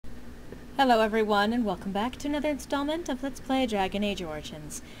Hello everyone, and welcome back to another installment of Let's Play Dragon Age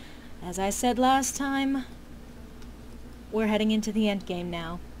Origins. As I said last time, we're heading into the endgame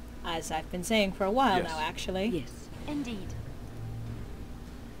now. As I've been saying for a while now, actually. Yes, indeed.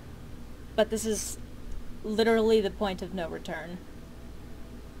 But this is literally the point of no return.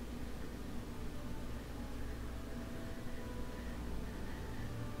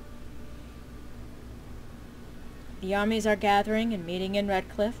 The armies are gathering and meeting in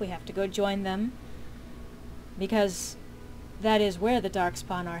Redcliffe. We have to go join them, because that is where the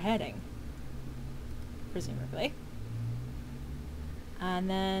Darkspawn are heading. Presumably. And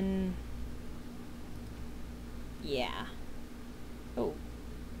then... yeah. Oh.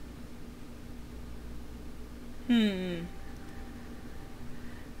 To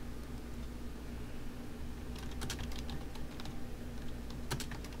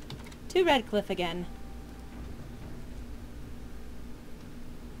Redcliffe again.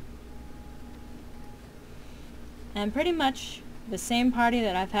 And pretty much the same party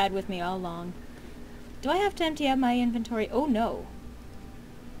that I've had with me all along. Do I have to empty out my inventory? Oh no.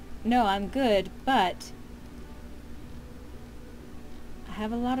 No, I'm good, but I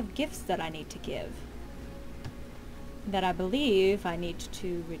have a lot of gifts that I need to give. That I believe I need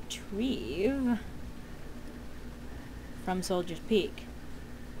to retrieve from Soldier's Peak.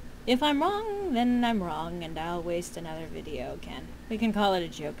 If I'm wrong, then I'm wrong, and I'll waste another video again. We can call it a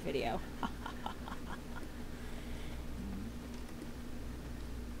joke video.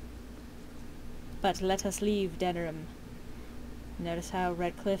 But let us leave Denerim. Notice how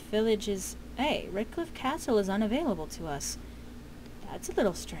Redcliffe Village is... Hey, Redcliffe Castle is unavailable to us. That's a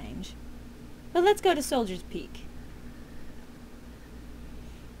little strange. But let's go to Soldier's Peak.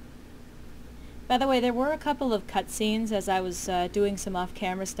 By the way, there were a couple of cutscenes as I was doing some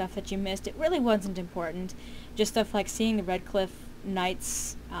off-camera stuff that you missed. It really wasn't important. Just stuff like seeing the Redcliffe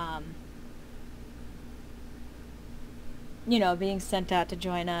Knights, you know, being sent out to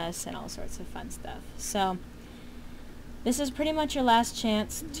join us and all sorts of fun stuff. So, this is pretty much your last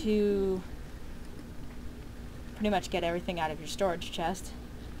chance to pretty much get everything out of your storage chest.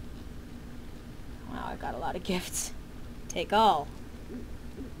 Wow, I got a lot of gifts. Take all.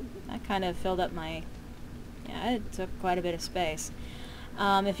 That kind of filled up my... yeah, it took quite a bit of space.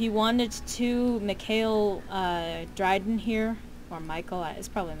 If you wanted to, Mikhail Dryden here, or Michael, it's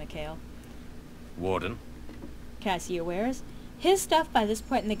probably Mikhail. Warden. Can I see your wares? His stuff by this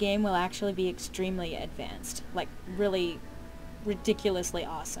point in the game will actually be extremely advanced. Like, really ridiculously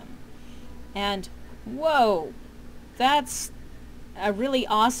awesome. And, whoa! That's a really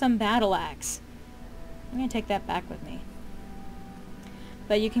awesome battle axe. I'm gonna take that back with me.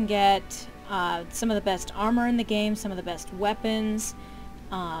 But you can get some of the best armor in the game, some of the best weapons.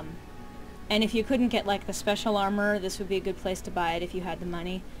 And if you couldn't get, like, the special armor, this would be a good place to buy it if you had the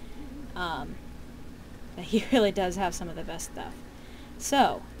money. He really does have some of the best stuff.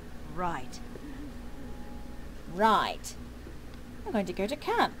 So. Right. I'm going to go to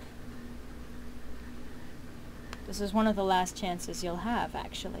camp. This is one of the last chances you'll have,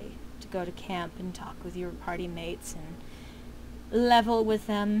 actually, to go to camp and talk with your party mates and level with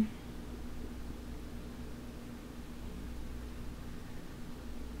them.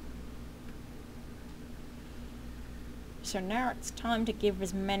 So now it's time to give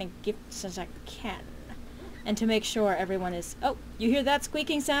as many gifts as I can. And to make sure everyone is... oh, you hear that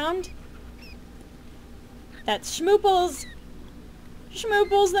squeaking sound? That's Schmooples!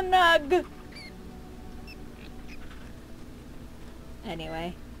 Schmooples the Nug!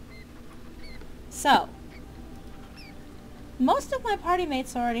 Anyway. So. Most of my party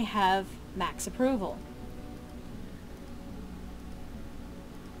mates already have max approval.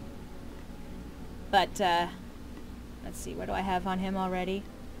 But, let's see, what do I have on him already?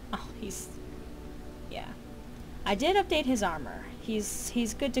 Oh, he's... yeah. I did update his armor.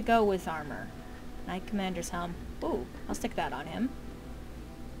 He's good to go with armor. Knight Commander's helm. Ooh, I'll stick that on him.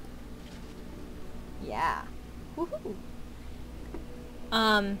 Yeah. Woohoo!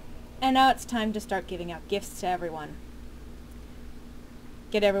 And now it's time to start giving out gifts to everyone.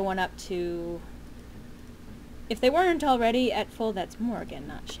 Get everyone up to... if they weren't already at full, that's Morgan,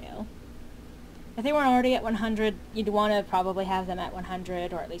 not Shale. If they weren't already at 100, you'd want to probably have them at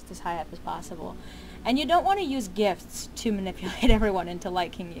 100, or at least as high up as possible. And you don't want to use gifts to manipulate everyone into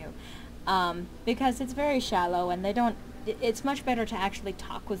liking you. Because it's very shallow, and they don't... it's much better to actually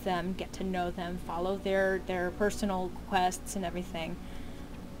talk with them, get to know them, follow their personal quests and everything.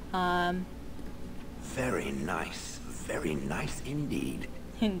 Very nice indeed.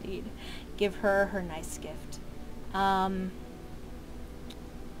 Indeed. Give her her nice gift.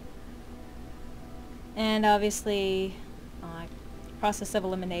 And obviously, I process of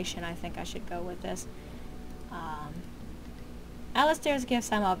elimination, I think I should go with this. Alistair's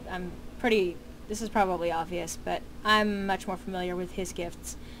gifts, I'm pretty... This is probably obvious, but I'm much more familiar with his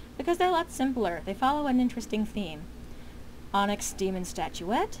gifts because they're a lot simpler. They follow an interesting theme. Onyx Demon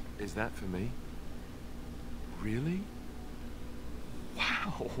Statuette. Is that for me? Really?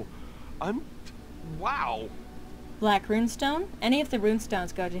 Wow. Wow. Black Runestone. Any of the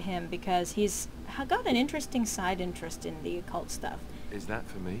runestones go to him because he's got an interesting side interest in the occult stuff. Is that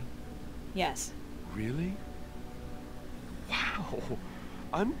for me? Yes. Really?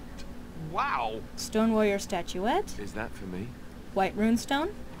 Wow. Wow. Stone Warrior Statuette. Is that for me? White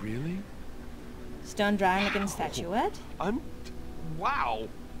Runestone. Really? Stone Dragon Statuette. Wow.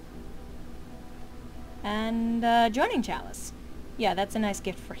 And Joining Chalice. Yeah, that's a nice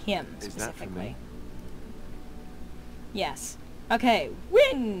gift for him, Is specifically. that for me? Yes. Okay,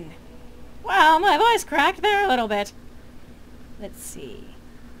 win! Wow, my voice cracked there a little bit. Let's see.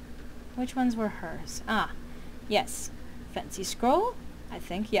 Which ones were hers? Ah, yes. Fancy Scroll? I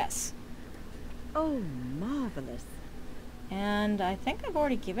think yes. Oh, marvelous. And I think I've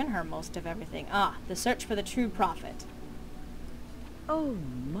already given her most of everything. Ah, The Search for the True Prophet. Oh,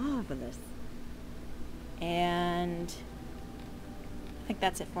 marvelous. And I think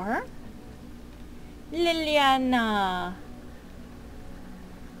that's it for her. Liliana.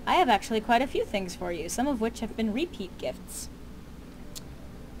 I have actually quite a few things for you, some of which have been repeat gifts.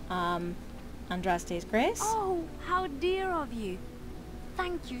 Andraste's Grace. Oh, how dear of you.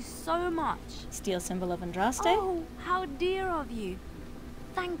 Thank you so much. Steel Symbol of Andraste. Oh, how dear of you.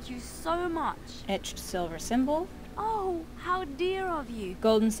 Thank you so much. Etched Silver Symbol. Oh, how dear of you.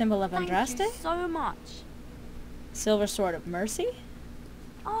 Golden Symbol of Thank Andraste. you so much. Silver Sword of Mercy.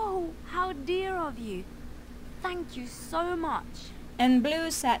 Oh, how dear of you. Thank you so much. And blue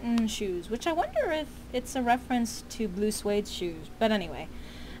satin shoes, which I wonder if it's a reference to blue suede shoes. But anyway,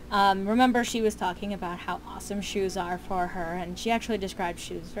 remember she was talking about how awesome shoes are for her, and she actually described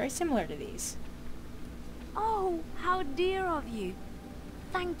shoes very similar to these. Oh, how dear of you.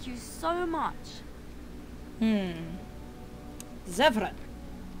 Thank you so much. Zevran.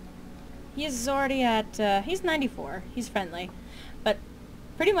 He's already at, he's 94. He's friendly. But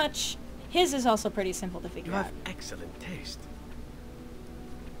pretty much, his is also pretty simple to figure You out. have excellent taste.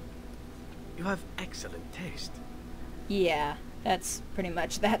 You have excellent taste. Yeah, that's pretty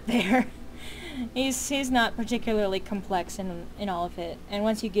much that there. He's not particularly complex in all of it. And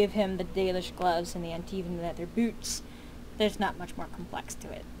once you give him the Dalish gloves and the Antivan leather boots, there's not much more complex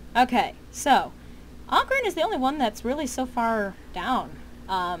to it. Okay, so, Ogren is the only one that's really so far down.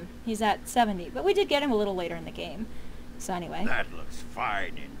 He's at 70, but we did get him a little later in the game. So anyway. That looks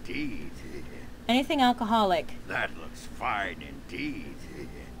fine indeed. Anything alcoholic That looks fine indeed.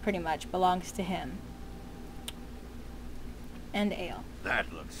 pretty much belongs to him. And ale.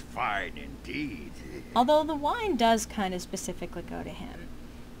 That looks fine indeed. Although the wine does kind of specifically go to him.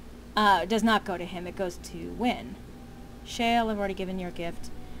 It does not go to him, it goes to Wynn. Shale, I've already given your gift.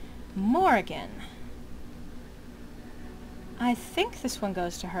 Morrigan. I think this one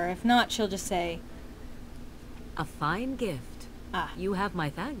goes to her. If not, she'll just say, A fine gift. ah, You have my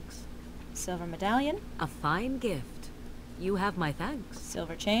thanks. silver medallion, A fine gift. You have my thanks.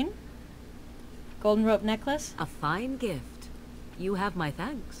 silver chain, golden rope necklace, A fine gift. You have my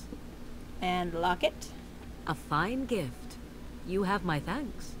thanks. and locket. A fine gift. You have my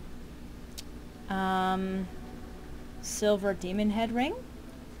thanks. Silver demon head ring,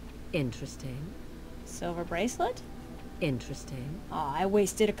 Interesting. silver bracelet. Interesting. Aw, I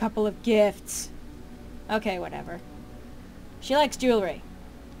wasted a couple of gifts. Okay, whatever. She likes jewelry.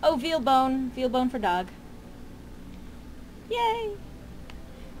 Oh, veal bone for dog. Yay!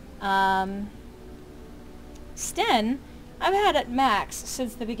 Sten, I've had at max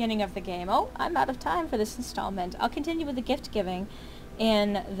since the beginning of the game. Oh, I'm out of time for this installment. I'll continue with the gift giving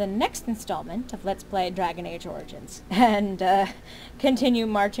in the next installment of Let's Play Dragon Age Origins, and continue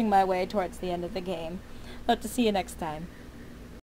marching my way towards the end of the game. Hope to see you next time.